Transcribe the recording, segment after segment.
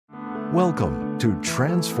Welcome to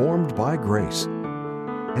Transformed by Grace,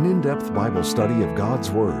 an in-depth Bible study of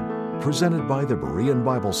God's Word, presented by the Berean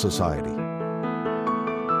Bible Society.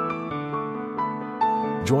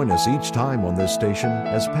 Join us each time on this station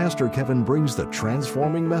as Pastor Kevin brings the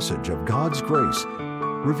transforming message of God's grace,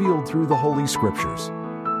 revealed through the Holy Scriptures.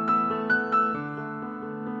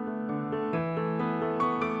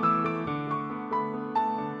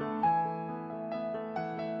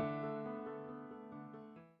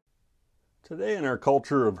 Today, in our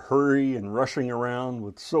culture of hurry and rushing around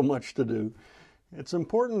with so much to do, it's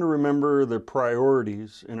important to remember the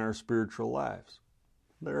priorities in our spiritual lives.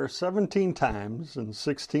 There are 17 times and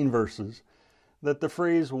 16 verses that the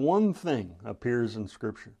phrase "one thing" appears in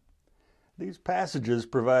Scripture. These passages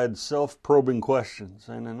provide self-probing questions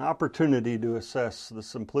and an opportunity to assess the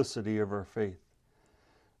simplicity of our faith.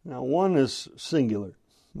 Now, one is singular,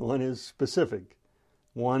 one is specific,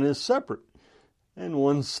 one is separate, and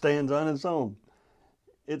one stands on its own.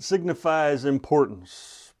 It signifies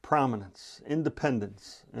importance, prominence,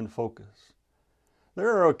 independence, and focus. There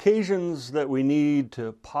are occasions that we need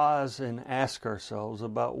to pause and ask ourselves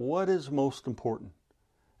about what is most important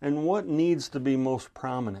and what needs to be most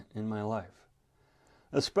prominent in my life,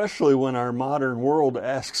 especially when our modern world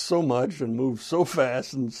asks so much and moves so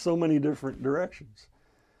fast in so many different directions.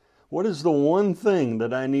 What is the one thing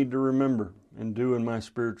that I need to remember and do in my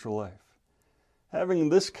spiritual life? Having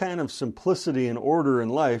this kind of simplicity and order in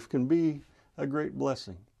life can be a great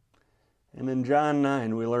blessing. And in John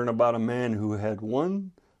 9, we learn about a man who had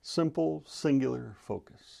one simple, singular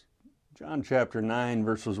focus. John chapter 9,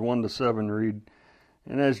 verses 1 to 7 read,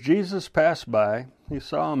 "And as Jesus passed by, he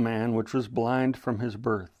saw a man which was blind from his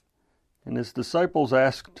birth. And his disciples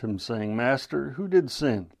asked him, saying, Master, who did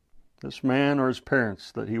sin, this man or his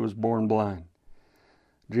parents, that he was born blind?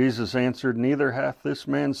 Jesus answered, Neither hath this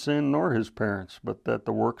man sinned nor his parents, but that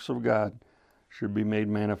the works of God should be made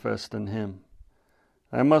manifest in him.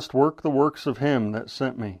 I must work the works of him that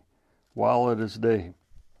sent me, while it is day.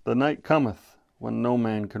 The night cometh, when no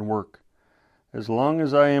man can work. As long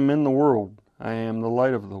as I am in the world, I am the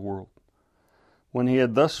light of the world. When he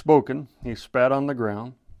had thus spoken, he spat on the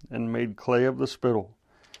ground, and made clay of the spittle.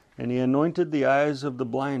 And he anointed the eyes of the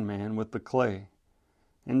blind man with the clay,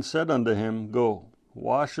 and said unto him, Go,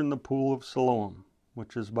 wash in the pool of Siloam,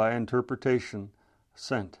 which is by interpretation,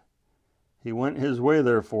 sent. He went his way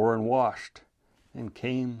therefore, and washed, and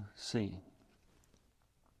came seeing."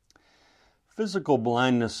 Physical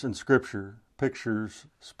blindness in Scripture pictures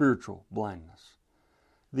spiritual blindness.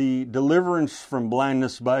 The deliverance from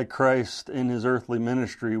blindness by Christ in his earthly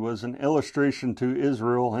ministry was an illustration to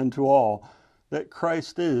Israel and to all that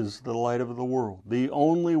Christ is the light of the world, the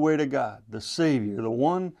only way to God, the Savior, the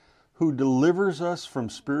one who delivers us from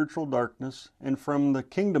spiritual darkness and from the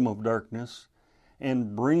kingdom of darkness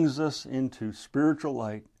and brings us into spiritual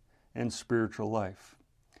light and spiritual life.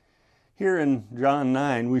 Here in John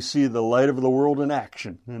 9, we see the light of the world in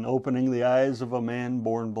action in opening the eyes of a man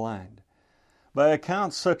born blind. By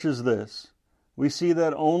accounts such as this, we see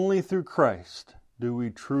that only through Christ do we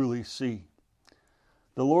truly see.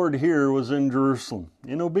 The Lord here was in Jerusalem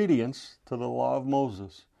in obedience to the law of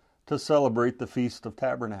Moses, to celebrate the Feast of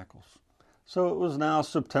Tabernacles. So it was now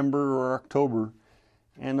September or October,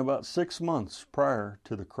 and about 6 months prior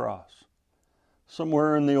to the cross.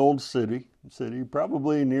 Somewhere in the old city,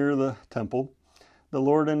 probably near the temple, the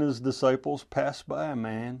Lord and his disciples passed by a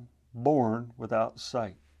man born without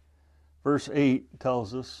sight. Verse 8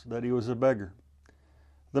 tells us that he was a beggar.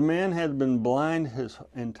 The man had been blind his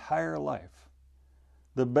entire life.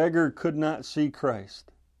 The beggar could not see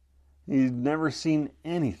Christ. He'd never seen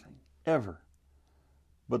anything, ever.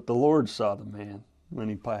 But the Lord saw the man when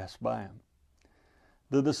he passed by him.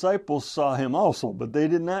 The disciples saw him also, but they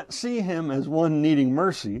did not see him as one needing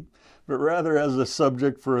mercy, but rather as a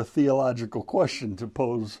subject for a theological question to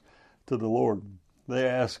pose to the Lord. They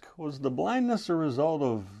ask, was the blindness a result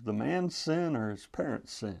of the man's sin or his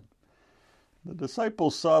parents' sin? The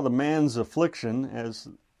disciples saw the man's affliction as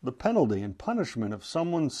the penalty and punishment of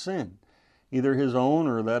someone's sin, either his own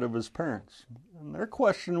or that of his parents. And their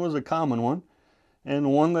question was a common one,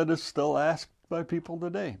 and one that is still asked by people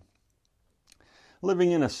today.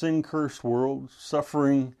 Living in a sin-cursed world,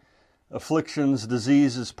 suffering, afflictions,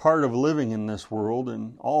 disease is part of living in this world,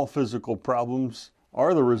 and all physical problems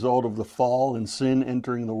are the result of the fall and sin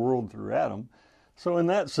entering the world through Adam. So in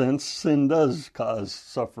that sense, sin does cause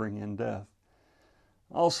suffering and death.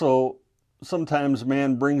 Also, sometimes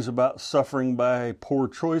man brings about suffering by poor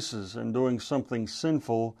choices and doing something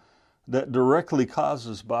sinful that directly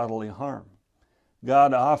causes bodily harm.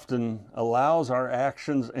 God often allows our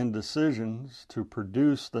actions and decisions to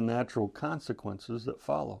produce the natural consequences that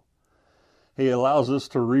follow. He allows us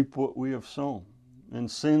to reap what we have sown. And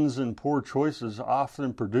sins and poor choices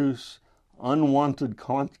often produce unwanted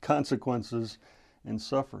consequences and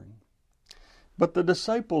suffering. But the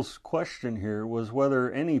disciples' question here was whether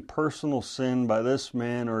any personal sin by this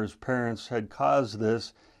man or his parents had caused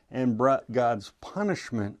this and brought God's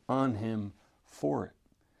punishment on him for it.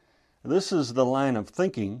 This is the line of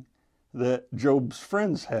thinking that Job's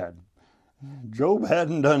friends had. Job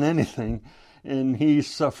hadn't done anything, and he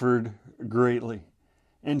suffered greatly.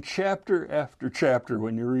 And chapter after chapter,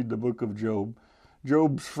 when you read the book of Job,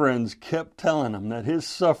 Job's friends kept telling him that his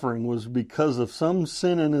suffering was because of some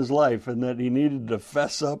sin in his life and that he needed to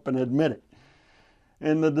fess up and admit it.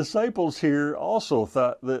 And the disciples here also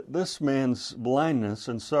thought that this man's blindness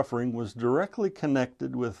and suffering was directly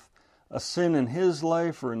connected with a sin in his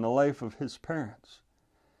life or in the life of his parents.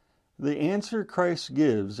 The answer Christ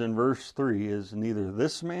gives in verse 3 is neither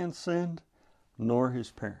this man sinned nor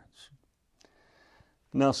his parents.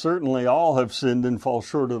 Now, certainly all have sinned and fall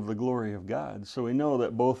short of the glory of God, so we know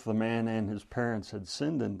that both the man and his parents had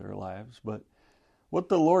sinned in their lives, but what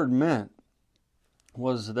the Lord meant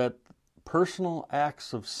was that personal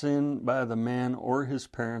acts of sin by the man or his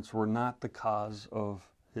parents were not the cause of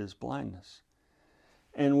his blindness.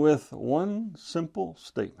 And with one simple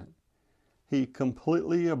statement, he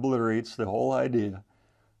completely obliterates the whole idea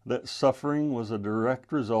that suffering was a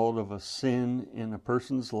direct result of a sin in a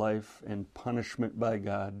person's life and punishment by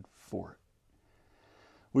God for it.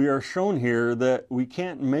 We are shown here that we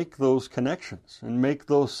can't make those connections and make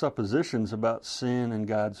those suppositions about sin and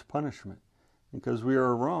God's punishment because we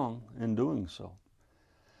are wrong in doing so.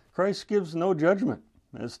 Christ gives no judgment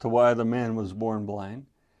as to why the man was born blind.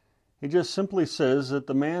 He just simply says that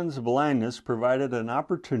the man's blindness provided an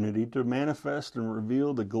opportunity to manifest and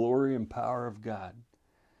reveal the glory and power of God.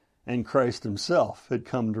 And Christ himself had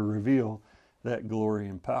come to reveal that glory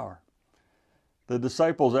and power. The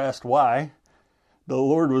disciples asked why. The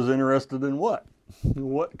Lord was interested in what?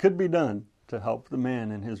 What could be done to help the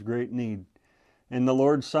man in his great need? And the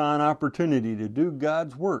Lord saw an opportunity to do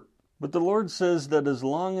God's work. But the Lord says that as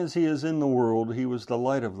long as he is in the world, he was the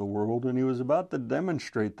light of the world, and he was about to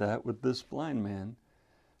demonstrate that with this blind man,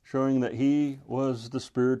 showing that he was the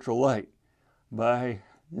spiritual light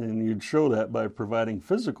and you'd show that by providing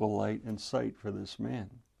physical light and sight for this man.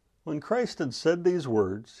 When Christ had said these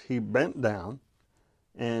words, he bent down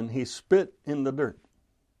and he spit in the dirt.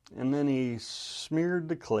 And then he smeared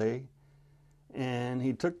the clay and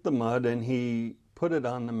he took the mud and he put it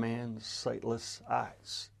on the man's sightless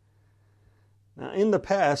eyes. Now, in the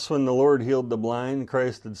past, when the Lord healed the blind,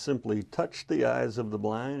 Christ had simply touched the eyes of the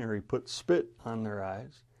blind or he put spit on their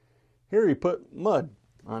eyes. Here he put mud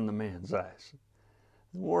on the man's eyes.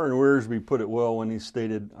 Warren Wiersbe put it well when he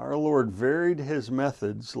stated, "Our Lord varied his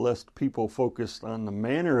methods lest people focused on the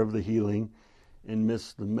manner of the healing and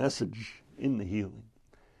missed the message in the healing."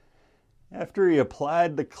 After he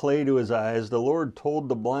applied the clay to his eyes, the Lord told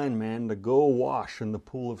the blind man to go wash in the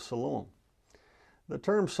pool of Siloam. The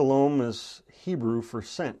term Siloam is Hebrew for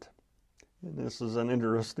sent. And this is an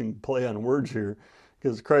interesting play on words here,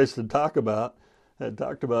 because Christ had talked about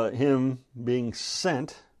him being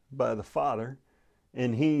sent by the Father,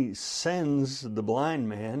 and he sends the blind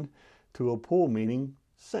man to a pool, meaning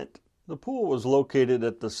sent. The pool was located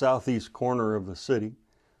at the southeast corner of the city.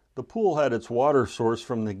 The pool had its water source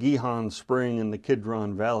from the Gihon Spring in the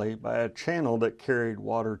Kidron Valley by a channel that carried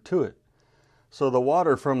water to it. So the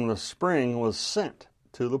water from the spring was sent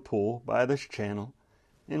to the pool by this channel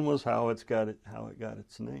and was how it got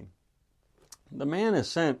its name. The man is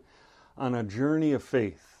sent on a journey of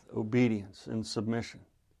faith, obedience, and submission.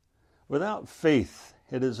 Without faith,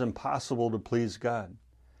 it is impossible to please God.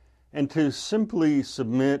 And to simply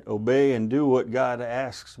submit, obey, and do what God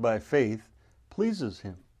asks by faith pleases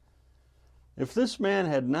him. If this man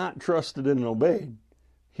had not trusted and obeyed,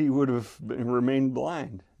 he would have remained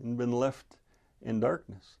blind and been left in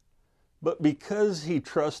darkness. But because he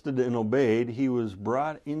trusted and obeyed, he was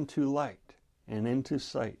brought into light and into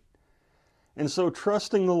sight. And so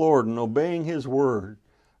trusting the Lord and obeying his word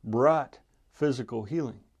brought physical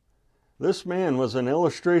healing. This man was an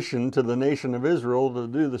illustration to the nation of Israel to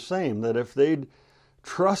do the same, that if they'd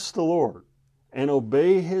trust the Lord and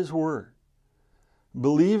obey his word,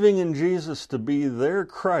 believing in Jesus to be their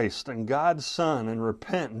Christ and God's Son, and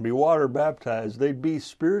repent and be water baptized, they'd be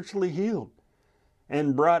spiritually healed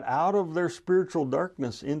and brought out of their spiritual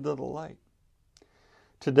darkness into the light.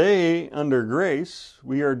 Today, under grace,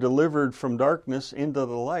 we are delivered from darkness into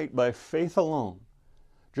the light by faith alone,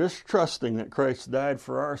 just trusting that Christ died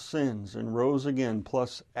for our sins and rose again,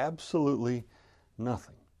 plus absolutely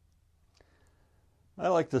nothing. I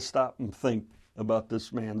like to stop and think about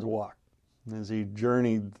this man's walk. as he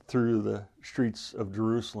journeyed through the streets of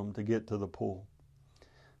Jerusalem to get to the pool.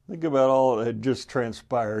 Think about all that had just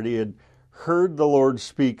transpired. He had heard the Lord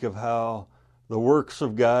speak of how the works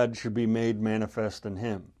of God should be made manifest in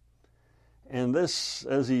him. And this,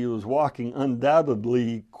 as he was walking,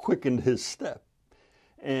 undoubtedly quickened his step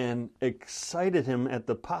and excited him at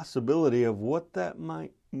the possibility of what that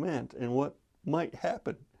meant and what might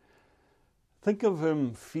happen. Think of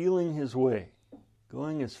him feeling his way,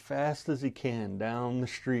 going as fast as he can down the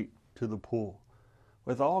street to the pool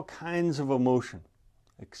with all kinds of emotion,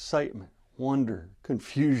 excitement, wonder,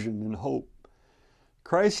 confusion, and hope.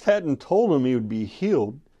 Christ hadn't told him he would be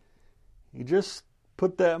healed. He just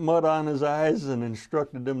put that mud on his eyes and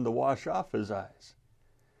instructed him to wash off his eyes.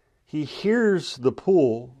 He hears the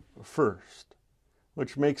pool first,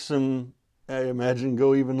 which makes him, I imagine,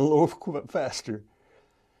 go even a little faster.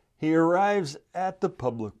 He arrives at the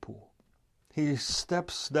public pool. He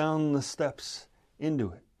steps down the steps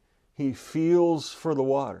into it. He feels for the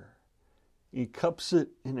water. He cups it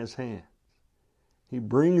in his hands. He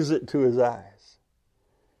brings it to his eyes.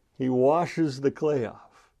 He washes the clay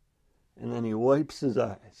off, and then he wipes his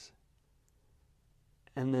eyes.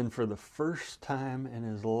 And then for the first time in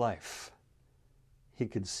his life, he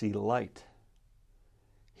could see light.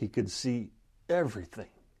 He could see everything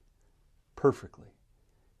perfectly.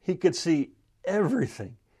 He could see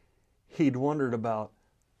everything he'd wondered about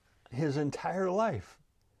his entire life.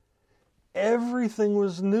 Everything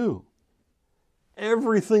was new.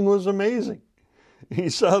 Everything was amazing. He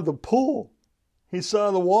saw the pool. He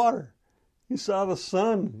saw the water. He saw the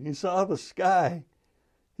sun. He saw the sky.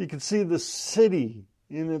 He could see the city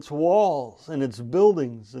in its walls and its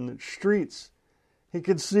buildings and its streets. He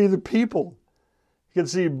could see the people. He could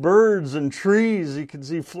see birds and trees. He could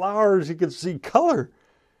see flowers. He could see color.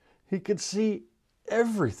 He could see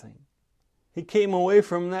everything. He came away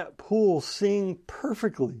from that pool seeing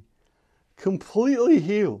perfectly, completely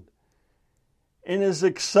healed. In his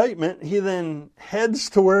excitement, he then heads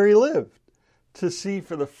to where he lived to see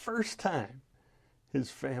for the first time his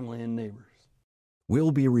family and neighbors.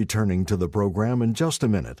 We'll be returning to the program in just a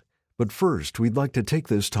minute, but first we'd like to take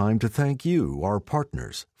this time to thank you, our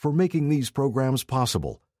partners, for making these programs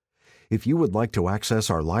possible. If you would like to access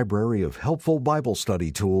our library of helpful Bible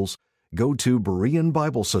study tools, go to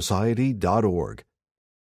BereanBibleSociety.org.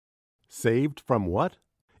 Saved from What?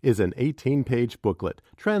 Is an 18-page booklet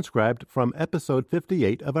transcribed from episode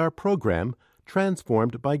 58 of our program,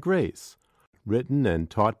 Transformed by Grace, written and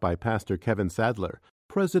taught by Pastor Kevin Sadler,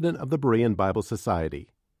 president of the Berean Bible Society.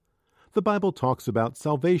 The Bible talks about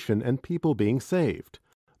salvation and people being saved.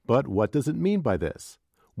 But what does it mean by this?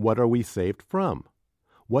 What are we saved from?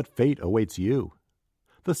 What fate awaits you?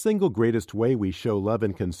 The single greatest way we show love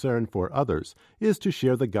and concern for others is to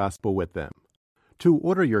share the gospel with them. To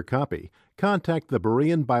order your copy, contact the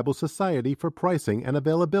Berean Bible Society for pricing and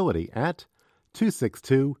availability at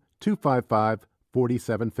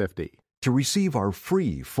 262-255-4750. To receive our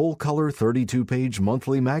free full-color 32-page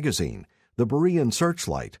monthly magazine, The Berean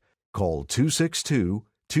Searchlight, call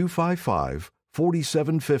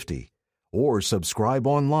 262-255-4750 or subscribe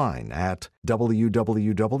online at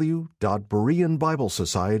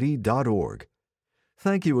www.BereanBibleSociety.org.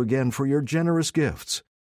 Thank you again for your generous gifts.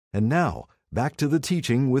 And now, back to the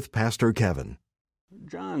teaching with Pastor Kevin.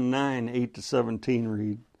 John 9:8-17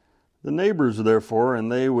 read, "The neighbors therefore,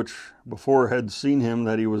 and they which before had seen him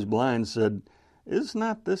that he was blind, said, Is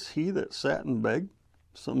not this he that sat and begged?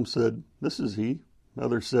 Some said, This is he.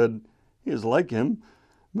 Others said, He is like him.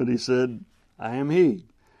 But he said, I am he.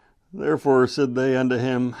 Therefore said they unto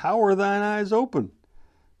him, How are thine eyes open?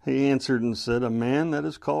 He answered and said, A man that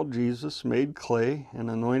is called Jesus made clay, and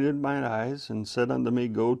anointed mine eyes, and said unto me,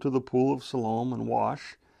 Go to the pool of Siloam, and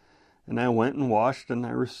wash. And I went and washed, and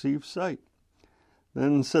I received sight.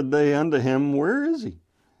 Then said they unto him, Where is he?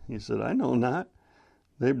 He said, I know not.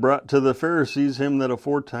 They brought to the Pharisees him that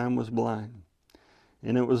aforetime was blind.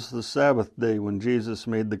 And it was the Sabbath day when Jesus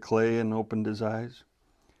made the clay and opened his eyes.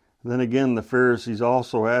 Then again the Pharisees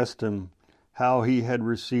also asked him how he had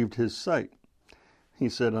received his sight. He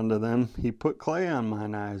said unto them, He put clay on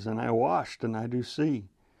mine eyes, and I washed, and I do see.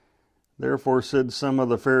 Therefore said some of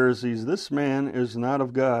the Pharisees, This man is not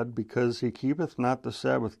of God, because he keepeth not the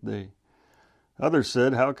Sabbath day. Others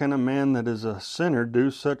said, How can a man that is a sinner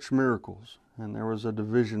do such miracles? And there was a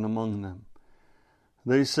division among them.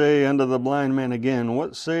 They say unto the blind man again,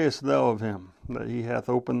 What sayest thou of him, that he hath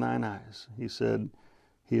opened thine eyes? He said,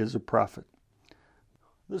 He is a prophet.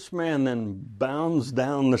 This man then bounds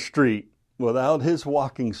down the street without his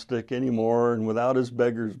walking stick anymore and without his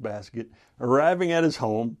beggar's basket, arriving at his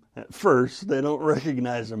home. At first, they don't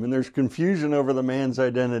recognize him, and there's confusion over the man's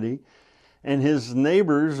identity. And his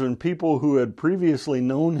neighbors and people who had previously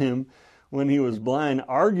known him when he was blind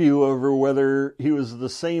argue over whether he was the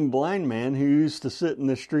same blind man who used to sit in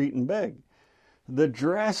the street and beg. The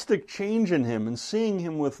drastic change in him and seeing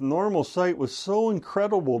him with normal sight was so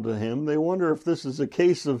incredible to him, they wonder if this is a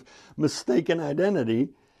case of mistaken identity,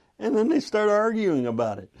 and then they start arguing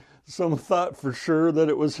about it. Some thought for sure that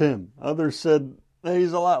it was him. Others said,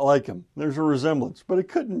 he's a lot like him. There's a resemblance, but it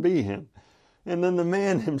couldn't be him. And then the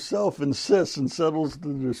man himself insists and settles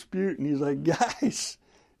the dispute, and he's like, guys,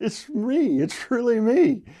 it's me. It's really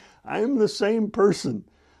me. I'm the same person,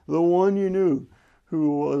 the one you knew,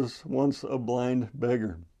 who was once a blind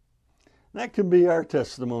beggar. That can be our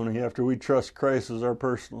testimony after we trust Christ as our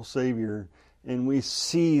personal Savior and we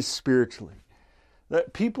see spiritually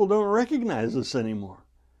that people don't recognize us anymore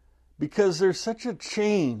because there's such a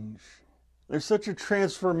change, there's such a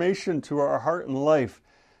transformation to our heart and life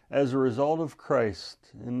as a result of Christ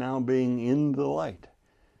and now being in the light.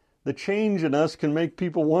 The change in us can make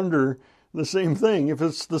people wonder the same thing if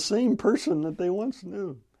it's the same person that they once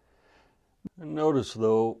knew. And notice,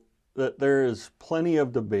 though, that there is plenty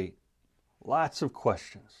of debate, lots of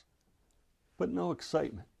questions, but no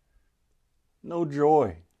excitement, no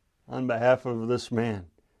joy on behalf of this man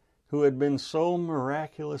who had been so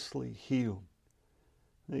miraculously healed.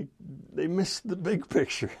 They missed the big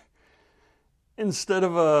picture. Instead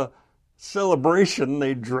of a celebration,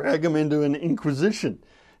 they drag him into an inquisition,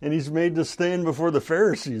 and he's made to stand before the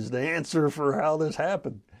Pharisees to answer for how this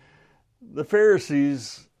happened. The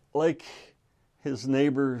Pharisees, like his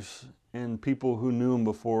neighbors and people who knew him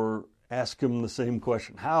before, asked him the same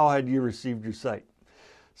question. How had you received your sight?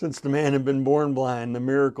 Since the man had been born blind, the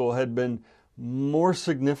miracle had been more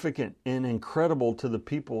significant and incredible to the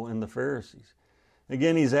people and the Pharisees.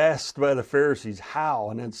 Again, he's asked by the Pharisees, how?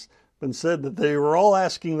 And it's been said that they were all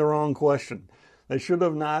asking the wrong question. They should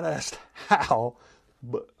have not asked how,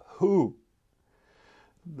 but who?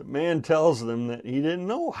 The man tells them that he didn't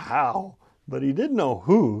know how, but he did know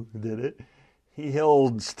who did it. He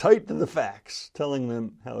held tight to the facts, telling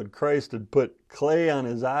them how Christ had put clay on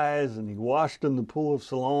his eyes and he washed in the pool of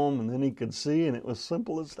Siloam and then he could see, and it was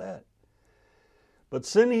simple as that. But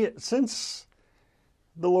since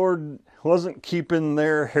the Lord wasn't keeping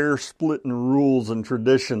their hair-splitting rules and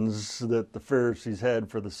traditions that the Pharisees had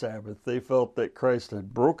for the Sabbath, they felt that Christ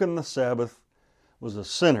had broken the Sabbath, was a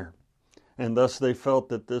sinner, and thus they felt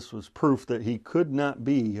that this was proof that he could not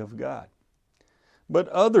be of God. But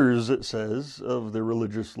others, it says, of the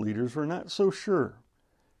religious leaders were not so sure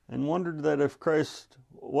and wondered that if Christ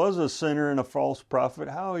was a sinner and a false prophet,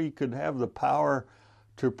 how he could have the power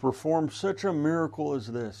to perform such a miracle as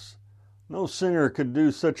this. No sinner could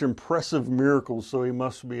do such impressive miracles, so he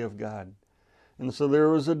must be of God. And so there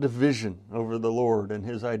was a division over the Lord and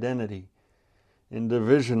his identity. And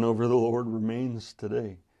division over the Lord remains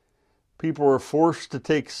today. People are forced to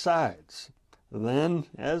take sides, then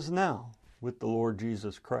as now, with the Lord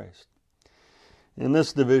Jesus Christ. In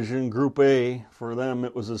this division, Group A, for them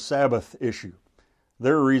it was a Sabbath issue.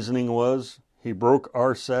 Their reasoning was, he broke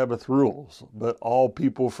our Sabbath rules, but all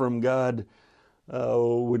people from God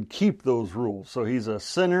would keep those rules. So he's a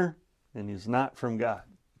sinner and he's not from God.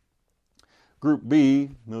 Group B,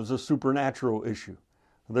 it was a supernatural issue.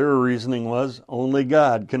 Their reasoning was, only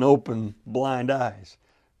God can open blind eyes.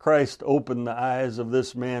 Christ opened the eyes of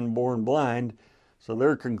this man born blind, so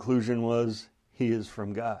their conclusion was, he is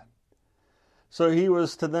from God. So he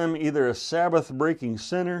was to them either a Sabbath-breaking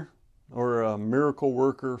sinner or a miracle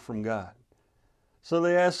worker from God. So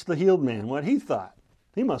they asked the healed man what he thought.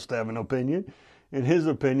 He must have an opinion. And his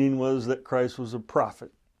opinion was that Christ was a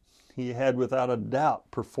prophet. He had without a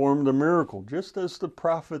doubt performed a miracle, just as the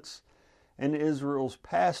prophets and Israel's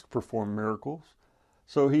past performed miracles.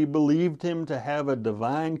 So he believed him to have a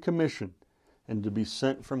divine commission and to be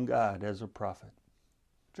sent from God as a prophet.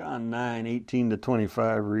 John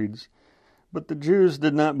 9:18-25 reads, But the Jews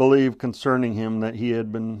did not believe concerning him that he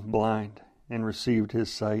had been blind and received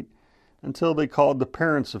his sight, until they called the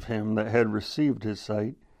parents of him that had received his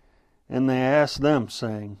sight. And they asked them,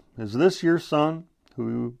 saying, Is this your son,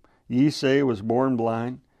 who ye say was born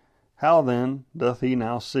blind? How then doth he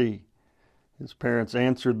now see? His parents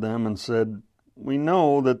answered them and said, We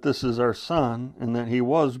know that this is our son, and that he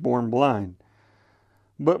was born blind.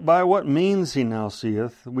 But by what means he now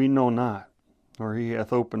seeth, we know not. Or he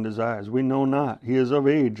hath opened his eyes, we know not. He is of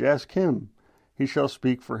age, ask him. He shall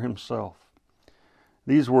speak for himself.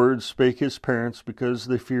 These words spake his parents because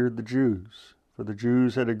they feared the Jews. For the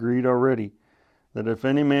Jews had agreed already that if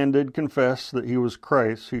any man did confess that he was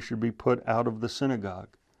Christ, he should be put out of the synagogue.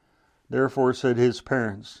 Therefore said his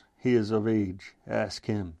parents, He is of age, ask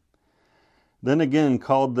him. Then again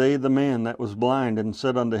called they the man that was blind, and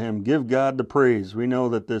said unto him, Give God the praise. We know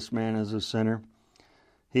that this man is a sinner.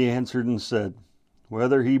 He answered and said,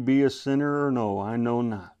 Whether he be a sinner or no, I know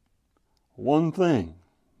not. One thing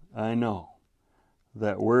I know,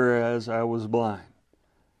 that whereas I was blind,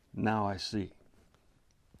 now I see.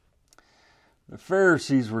 The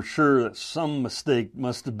Pharisees were sure that some mistake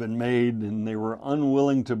must have been made, and they were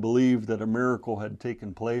unwilling to believe that a miracle had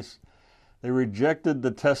taken place. They rejected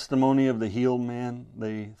the testimony of the healed man.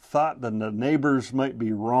 They thought that the neighbors might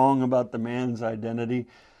be wrong about the man's identity,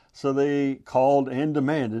 so they called and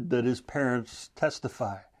demanded that his parents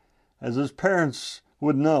testify, as his parents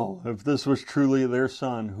would know if this was truly their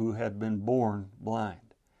son who had been born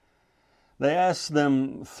blind. They asked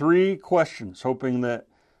them 3 questions, hoping that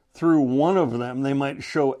through one of them they might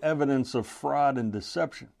show evidence of fraud and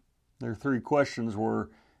deception. Their 3 questions were,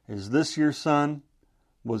 Is this your son?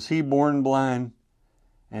 Was he born blind?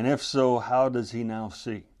 And if so, how does he now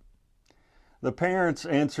see? The parents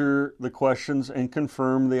answer the questions and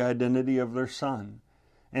confirm the identity of their son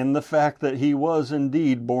and the fact that he was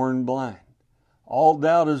indeed born blind. All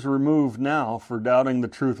doubt is removed now for doubting the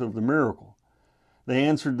truth of the miracle. They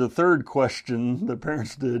answered the 3rd question, the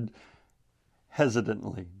parents did,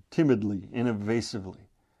 hesitantly, timidly, and evasively.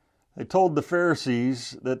 They told the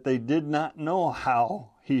Pharisees that they did not know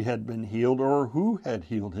how he had been healed or who had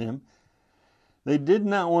healed him. They did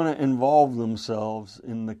not want to involve themselves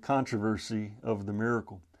in the controversy of the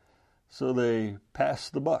miracle. So they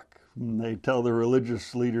passed the buck. They tell the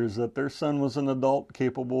religious leaders that their son was an adult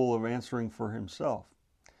capable of answering for himself.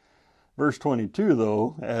 Verse 22,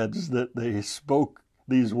 though, adds that they spoke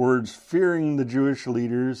these words fearing the Jewish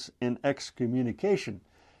leaders in excommunication,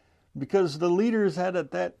 because the leaders had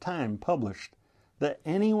at that time published that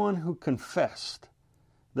anyone who confessed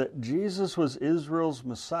that Jesus was Israel's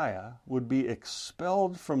Messiah would be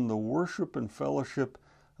expelled from the worship and fellowship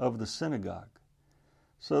of the synagogue.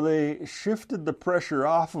 So they shifted the pressure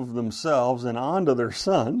off of themselves and onto their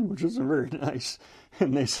son, which is very nice,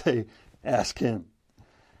 and they say, ask him.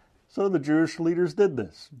 So the Jewish leaders did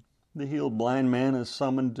this. The healed blind man is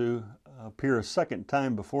summoned to appear a 2nd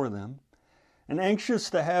time before them, and anxious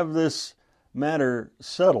to have this matter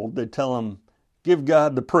settled, they tell him, Give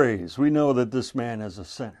God the praise. We know that this man is a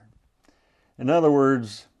sinner. In other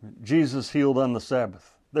words, Jesus healed on the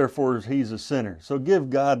Sabbath. Therefore, he's a sinner. So give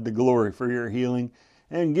God the glory for your healing,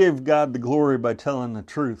 and give God the glory by telling the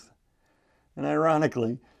truth. And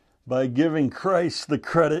ironically, by giving Christ the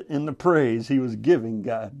credit and the praise, he was giving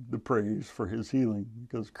God the praise for his healing,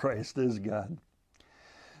 because Christ is God.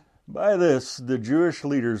 By this, the Jewish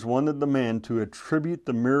leaders wanted the man to attribute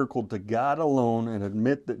the miracle to God alone and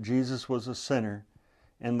admit that Jesus was a sinner,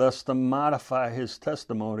 and thus to modify his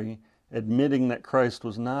testimony, admitting that Christ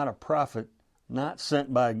was not a prophet, not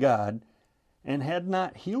sent by God, and had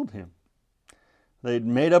not healed him. They'd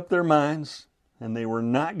made up their minds, and they were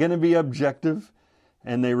not going to be objective,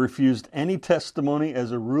 and they refused any testimony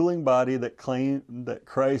as a ruling body that claimed that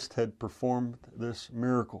Christ had performed this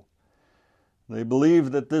miracle. They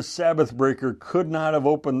believed that this Sabbath breaker could not have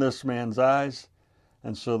opened this man's eyes,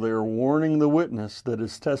 and so they were warning the witness that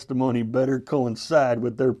his testimony better coincide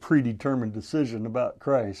with their predetermined decision about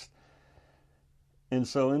Christ. And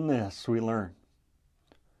so in this we learn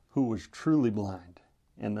who was truly blind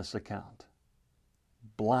in this account.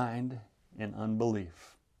 Blind in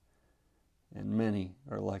unbelief. And many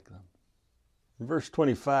are like them. In verse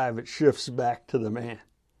 25, it shifts back to the man.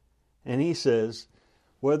 And he says,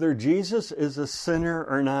 Whether Jesus is a sinner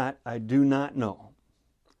or not, I do not know.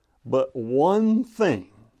 But one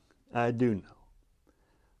thing I do know.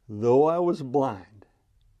 Though I was blind,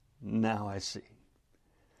 now I see.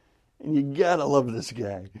 And you gotta love this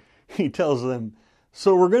guy. He tells them,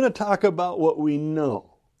 so we're going to talk about what we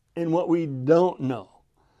know and what we don't know.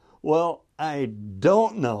 Well, I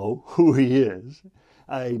don't know who he is.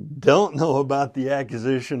 I don't know about the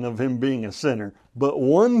accusation of him being a sinner. But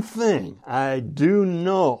one thing I do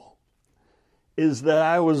know is that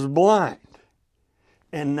I was blind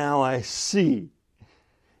and now I see.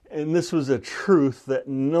 And this was a truth that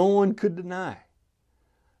no one could deny.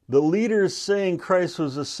 The leaders saying Christ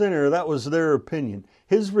was a sinner, that was their opinion.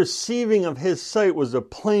 His receiving of his sight was a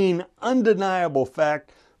plain, undeniable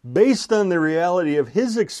fact based on the reality of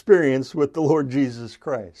his experience with the Lord Jesus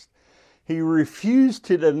Christ. He refused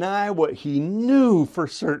to deny what he knew for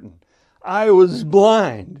certain. I was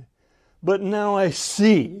blind, but now I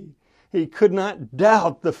see. He could not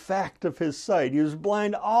doubt the fact of his sight. He was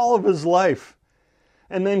blind all of his life.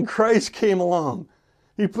 And then Christ came along.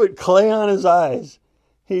 He put clay on his eyes.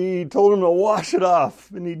 He told him to wash it off,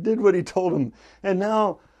 and he did what he told him. And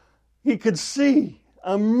now he could see.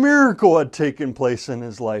 A miracle had taken place in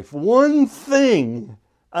his life. One thing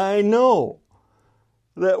I know,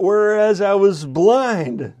 that whereas I was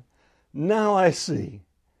blind, now I see.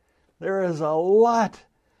 There is a lot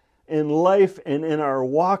in life and in our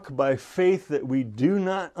walk by faith that we do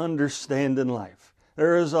not understand in life.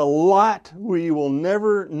 There is a lot we will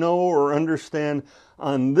never know or understand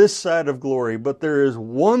on this side of glory, but there is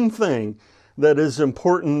one thing that is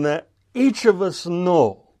important that each of us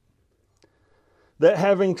know, that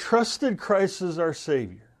having trusted Christ as our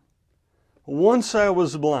Savior, once I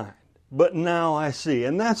was blind, but now I see.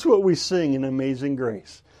 And that's what we sing in Amazing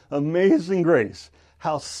Grace. Amazing Grace,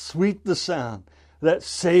 how sweet the sound that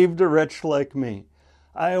saved a wretch like me.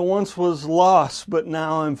 I once was lost, but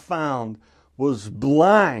now I'm found, was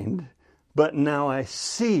blind, but now I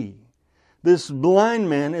see. This blind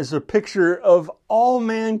man is a picture of all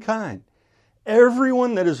mankind.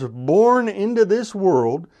 Everyone that is born into this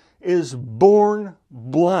world is born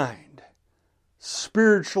blind,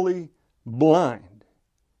 spiritually blind,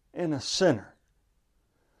 and a sinner.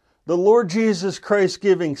 The Lord Jesus Christ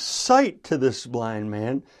giving sight to this blind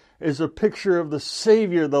man is a picture of the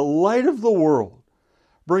Savior, the light of the world,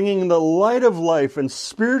 bringing the light of life and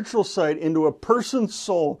spiritual sight into a person's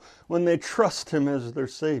soul when they trust Him as their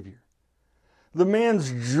Savior. The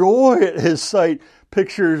man's joy at his sight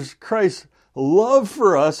pictures Christ's love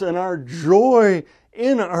for us and our joy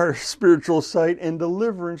in our spiritual sight and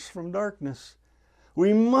deliverance from darkness.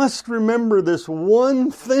 We must remember this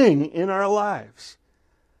one thing in our lives.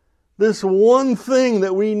 This one thing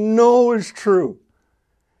that we know is true.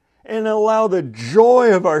 And allow the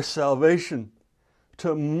joy of our salvation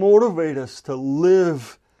to motivate us to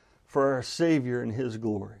live for our Savior and His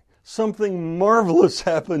glory. Something marvelous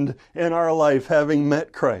happened in our life having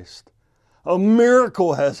met Christ. A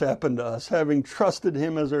miracle has happened to us having trusted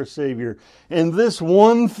Him as our Savior. And this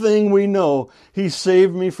one thing we know, He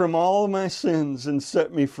saved me from all of my sins and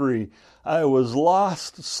set me free. I was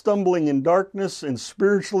lost, stumbling in darkness and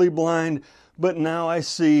spiritually blind, but now I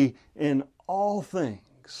see, in all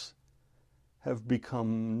things have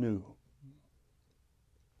become new.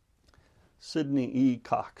 Sidney E.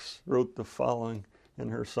 Cox wrote the following in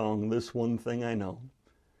her song, This One Thing I Know.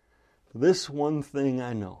 This one thing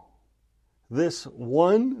I know. This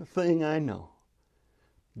one thing I know.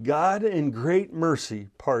 God in great mercy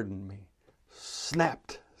pardoned me,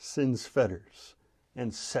 snapped sin's fetters,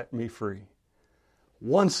 and set me free.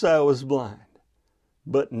 Once I was blind,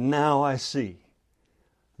 but now I see.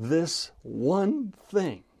 This one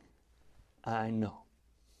thing I know.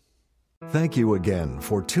 Thank you again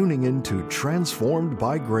for tuning in to Transformed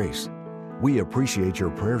by Grace. We appreciate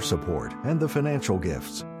your prayer support and the financial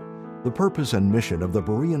gifts. The purpose and mission of the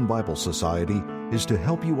Berean Bible Society is to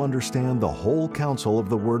help you understand the whole counsel of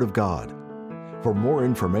the Word of God. For more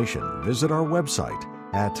information, visit our website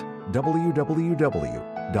at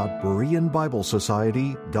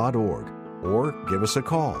www.bereanbiblesociety.org or give us a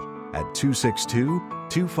call at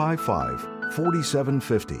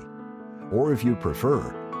 262-255-4750. Or if you prefer,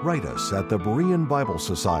 write us at the Berean Bible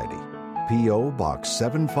Society, P.O. Box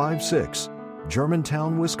 756,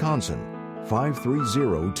 Germantown, Wisconsin,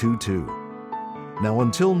 53022. Now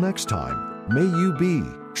until next time, may you be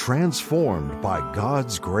transformed by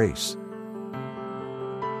God's grace.